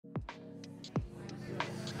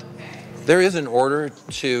There is an order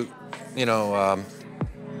to, you know,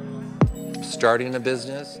 starting a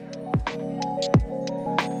business.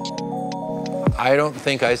 I don't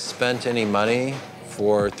think I spent any money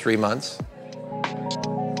for 3 months.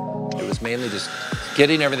 It was mainly just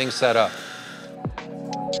getting everything set up.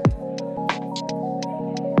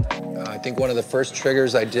 I think one of the first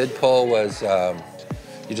triggers I did pull was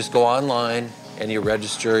you just go online and you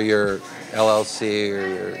register your LLC or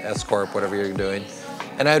your S-Corp, whatever you're doing.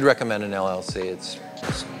 And I'd recommend an LLC. It's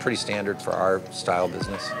pretty standard for our style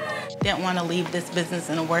business. Didn't want to leave this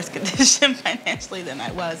business in a worse condition financially than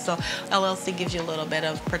I was, so LLC gives you a little bit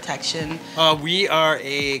of protection. We are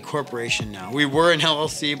a corporation now. We were an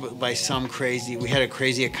LLC, but by we had a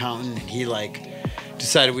crazy accountant, and he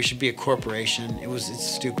decided we should be a corporation. It's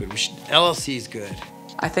stupid. LLC is good.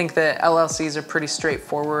 I think that LLCs are pretty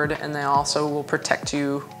straightforward, and they also will protect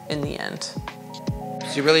you in the end.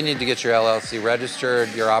 So you really need to get your LLC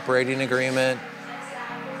registered, your operating agreement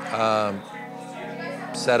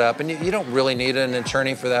set up. And you don't really need an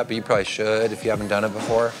attorney for that, but you probably should if you haven't done it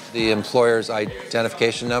before. The employer's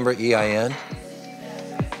identification number, EIN,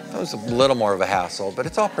 that was a little more of a hassle, but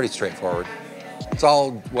it's all pretty straightforward. It's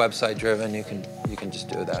all website driven. You can just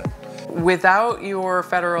do that. Without your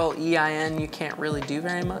federal EIN, you can't really do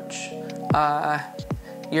very much.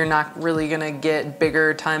 You're not really gonna get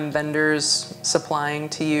bigger time vendors supplying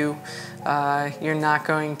to you. You're not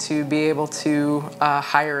going to be able to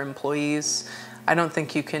hire employees. I don't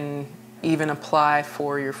think you can even apply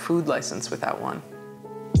for your food license without one.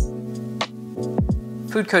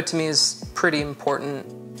 Food code to me is pretty important,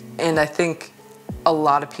 and I think a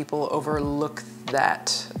lot of people overlook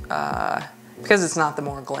that because it's not the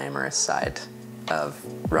more glamorous side of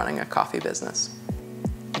running a coffee business.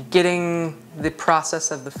 Getting the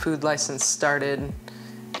process of the food license started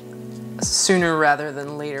sooner rather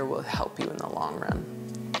than later will help you in the long run.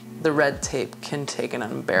 The red tape can take an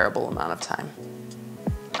unbearable amount of time.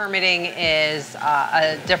 Permitting is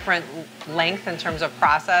a different length in terms of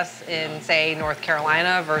process in, say, North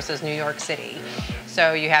Carolina versus New York City.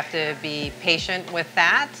 So you have to be patient with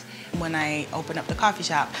that. When I opened up the coffee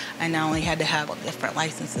shop, I not only had to have different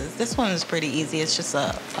licenses. This one is pretty easy. It's just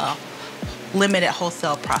a limited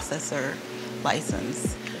wholesale processor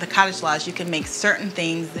license. The cottage laws, you can make certain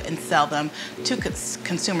things and sell them to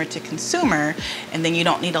consumer to consumer, and then you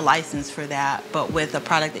don't need a license for that. But with a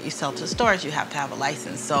product that you sell to stores, you have to have a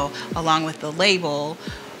license. So along with the label,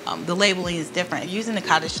 the labeling is different. Using the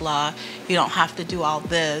cottage law, you don't have to do all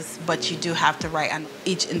this, but you do have to write on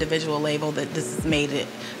each individual label that this is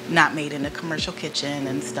not made in a commercial kitchen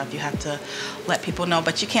and stuff. You have to let people know,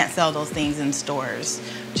 but you can't sell those things in stores,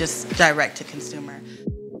 just direct to consumer.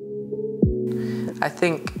 I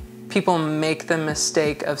think people make the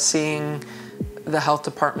mistake of seeing the health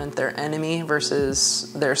department their enemy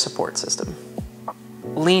versus their support system.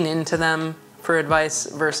 Lean into them for advice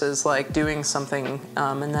versus doing something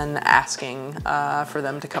and then asking for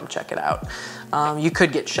them to come check it out. You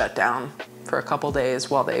could get shut down for a couple days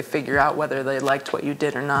while they figure out whether they liked what you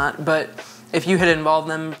did or not, but if you had involved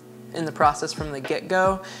them in the process from the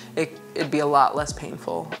get-go, it'd be a lot less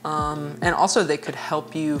painful. And also they could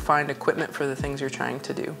help you find equipment for the things you're trying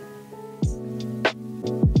to do.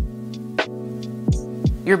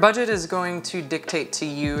 Your budget is going to dictate to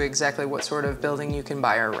you exactly what sort of building you can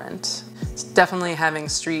buy or rent. Definitely having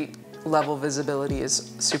street level visibility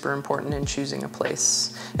is super important in choosing a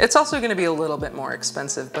place. It's also going to be a little bit more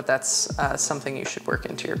expensive, but that's something you should work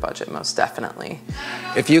into your budget most definitely.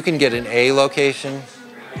 If you can get an A location,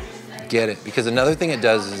 get it, because another thing it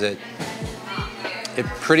does is it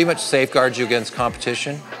pretty much safeguards you against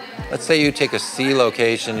competition. Let's say you take a C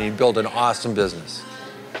location and you build an awesome business.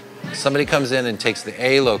 Somebody comes in and takes the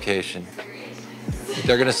A location,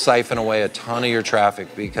 they're going to siphon away a ton of your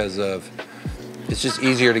traffic because it's just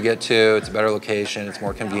easier to get to, it's a better location, it's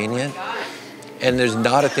more convenient, and there's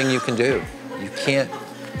not a thing you can do. You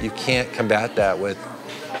can't combat that with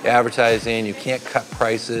advertising, you can't cut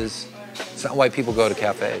prices. It's not why people go to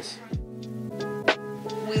cafes.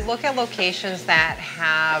 We look at locations that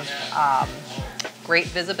have great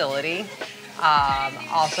visibility,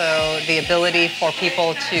 also the ability for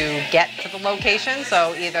people to get to the location.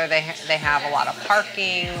 So either they have a lot of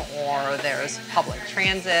parking or there's public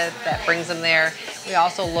transit that brings them there. We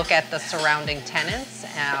also look at the surrounding tenants.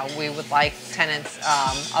 We would like tenants,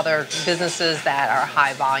 other businesses that are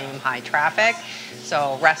high volume, high traffic.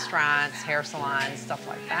 So restaurants, hair salons, stuff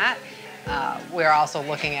like that. We're also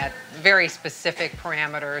looking at very specific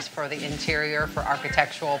parameters for the interior for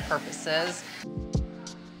architectural purposes.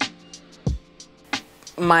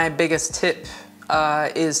 My biggest tip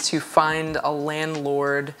is to find a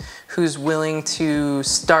landlord who's willing to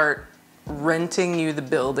start renting you the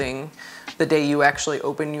building the day you actually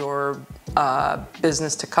open your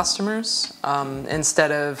business to customers,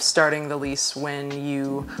 instead of starting the lease when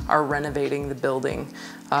you are renovating the building.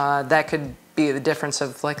 That could be the difference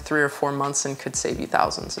of like 3 or 4 months and could save you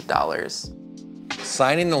thousands of dollars.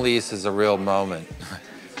 Signing the lease is a real moment.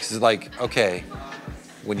 It's like, okay,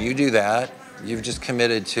 when you do that, you've just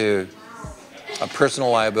committed to a personal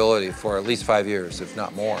liability for at least 5 years, if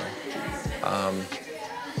not more.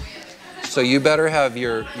 So you better have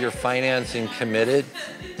your financing committed.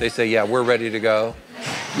 They say, yeah, we're ready to go.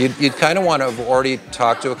 You'd kind of want to have already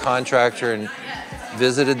talked to a contractor and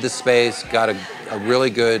visited the space, got a really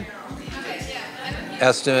good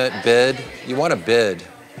estimate, bid. You want a bid,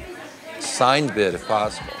 signed bid if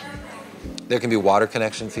possible. There can be water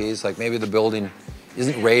connection fees, like maybe the building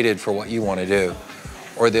isn't rated for what you want to do,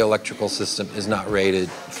 or the electrical system is not rated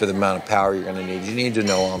for the amount of power you're going to need. You need to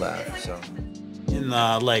know all that. So, and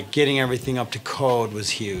like getting everything up to code was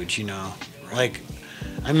huge, you know. Like,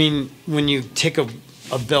 I mean, when you take a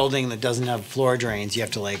building that doesn't have floor drains, you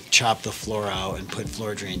have to like chop the floor out and put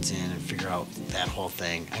floor drains in and figure out that whole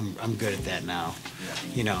thing. I'm good at that now.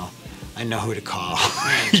 You know, I know who to call.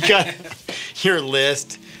 You got your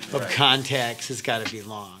list of contacts has got to be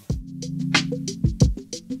long.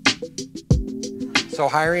 So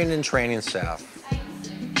hiring and training staff,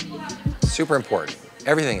 super important.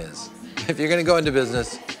 Everything is. If you're going to go into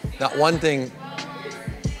business, there's not one thing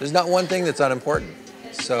that's unimportant.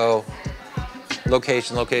 So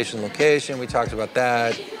location, location, location, we talked about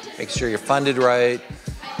that. Make sure you're funded right.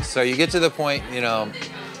 So you get to the point, you know,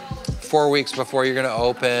 4 weeks before you're going to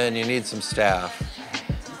open, you need some staff.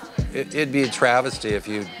 It'd be a travesty if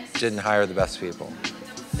you didn't hire the best people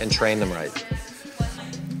and train them right.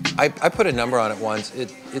 I put a number on it once.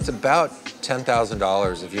 It's about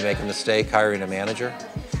 $10,000 if you make a mistake hiring a manager.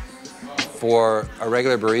 For a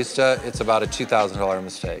regular barista, it's about a $2,000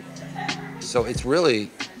 mistake. So it's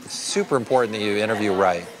super important that you interview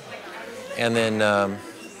right. And then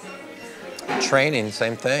training,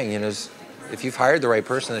 same thing. You know, if you've hired the right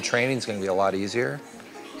person, the training's going to be a lot easier,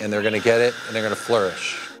 and they're going to get it, and they're going to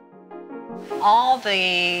flourish. All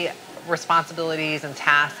the responsibilities and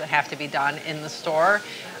tasks that have to be done in the store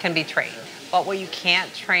can be trained. But what you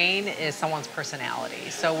can't train is someone's personality.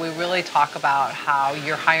 So we really talk about how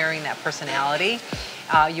you're hiring that personality.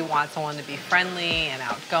 You want someone to be friendly and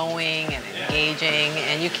outgoing and engaging,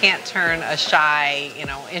 and you can't turn a shy, you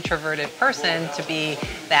know, introverted person to be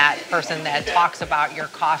that person that talks about your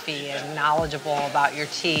coffee and knowledgeable about your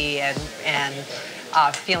tea and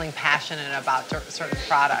feeling passionate about certain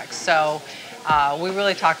products. So we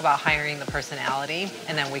really talk about hiring the personality,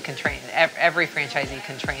 and then we can train. Every franchisee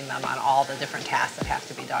can train them on all the different tasks that have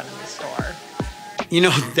to be done in the store. You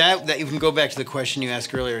know, that you can go back to the question you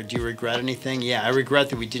asked earlier, do you regret anything? Yeah, I regret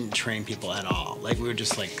that we didn't train people at all. Like, we were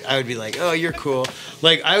just like, I would be like, oh, you're cool.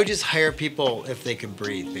 Like, I would just hire people if they could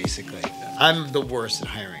breathe, basically. I'm the worst at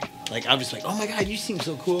hiring. Like, I'm just like, oh my God, you seem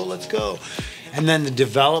so cool, let's go. And then the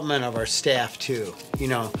development of our staff too, you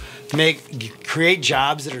know, create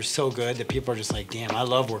jobs that are so good that people are just like, damn, I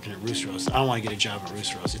love working at Roost Roast. I want to get a job at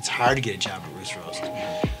Roost Roast. It's hard to get a job at Roost Roast.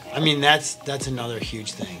 I mean, that's another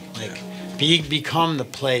huge thing. Like, become the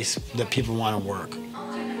place that people want to work.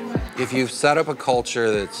 If you've set up a culture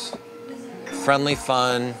that's friendly,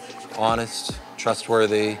 fun, honest,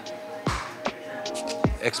 trustworthy,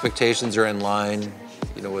 expectations are in line,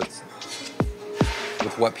 you know, with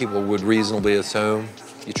what people would reasonably assume,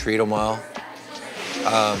 you treat them well,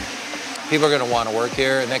 people are going to want to work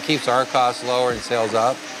here, and that keeps our costs lower and sales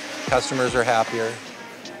up. Customers are happier.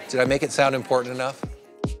 Did I make it sound important enough?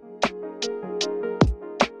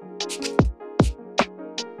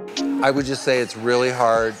 I would just say it's really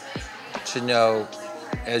hard to know,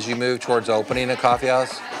 as you move towards opening a coffee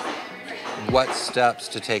house, what steps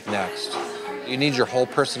to take next. You need your whole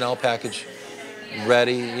personnel package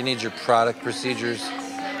ready. You need your product procedures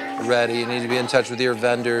ready. You need to be in touch with your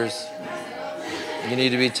vendors. You need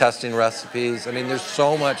to be testing recipes. I mean, there's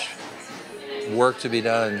so much work to be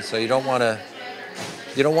done. So you don't want to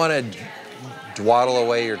dawdle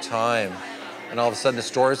away your time, and all of a sudden the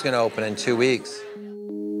store is going to open in 2 weeks.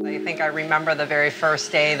 I think I remember the very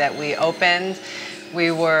first day that we opened.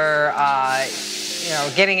 We were, you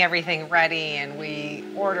know, getting everything ready, and we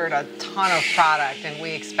ordered a ton of product, and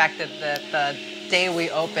we expected that the day we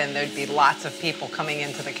opened there'd be lots of people coming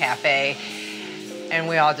into the cafe, and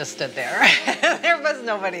we all just stood there. There was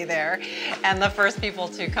nobody there, and the first people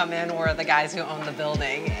to come in were the guys who owned the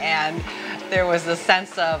building, and there was a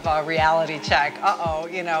sense of a reality check. Uh-oh,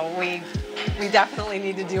 you know, we definitely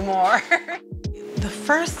need to do more. The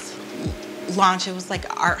first launch. It was like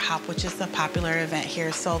Art Hop, which is a popular event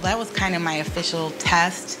here. So that was kind of my official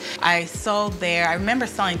test. I sold there. I remember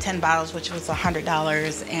selling 10 bottles, which was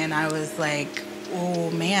 $100. And I was like, oh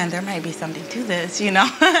man, there might be something to this, you know?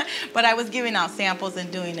 But I was giving out samples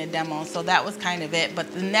and doing a demo. So that was kind of it.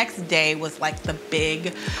 But the next day was like the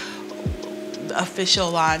big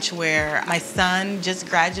official launch where my son just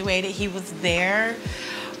graduated. He was there.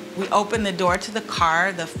 We opened the door to the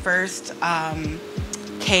car. The first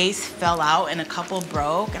case fell out and a couple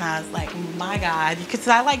broke, and I was like, my God, because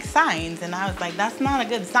I like signs, and I was like, that's not a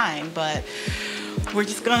good sign, but we're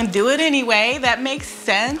just gonna do it anyway. That makes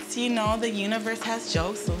sense, you know, the universe has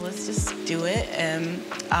jokes, so let's just do it. And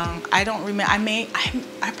I don't remember,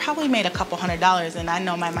 I probably made a couple $100, and I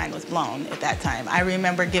know my mind was blown at that time. I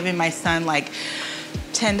remember giving my son like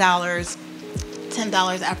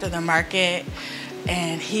 $10 after the market,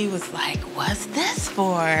 and he was like, what's this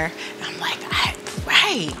for? And I'm like,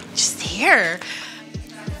 right, just here.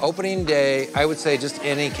 Opening day, I would say just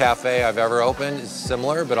any cafe I've ever opened is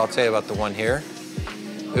similar, but I'll tell you about the one here.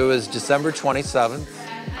 It was December 27th.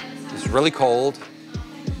 It was really cold.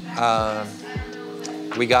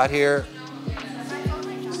 We got here,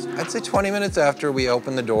 I'd say 20 minutes after we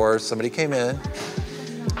opened the doors. Somebody came in,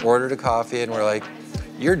 ordered a coffee, and we're like,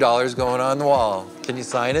 your dollar's going on the wall. Can you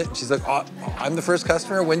sign it? And she's like, oh, I'm the first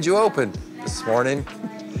customer. When'd you open? This morning.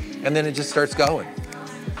 And then it just starts going.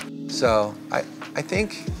 So I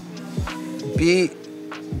think be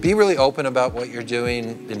really open about what you're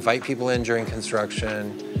doing. Invite people in during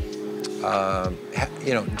construction.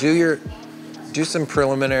 You know, do some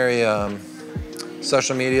preliminary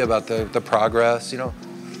social media about the progress. You know,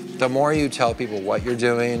 the more you tell people what you're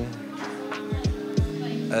doing,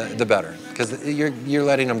 the better, because you're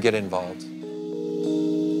letting them get involved.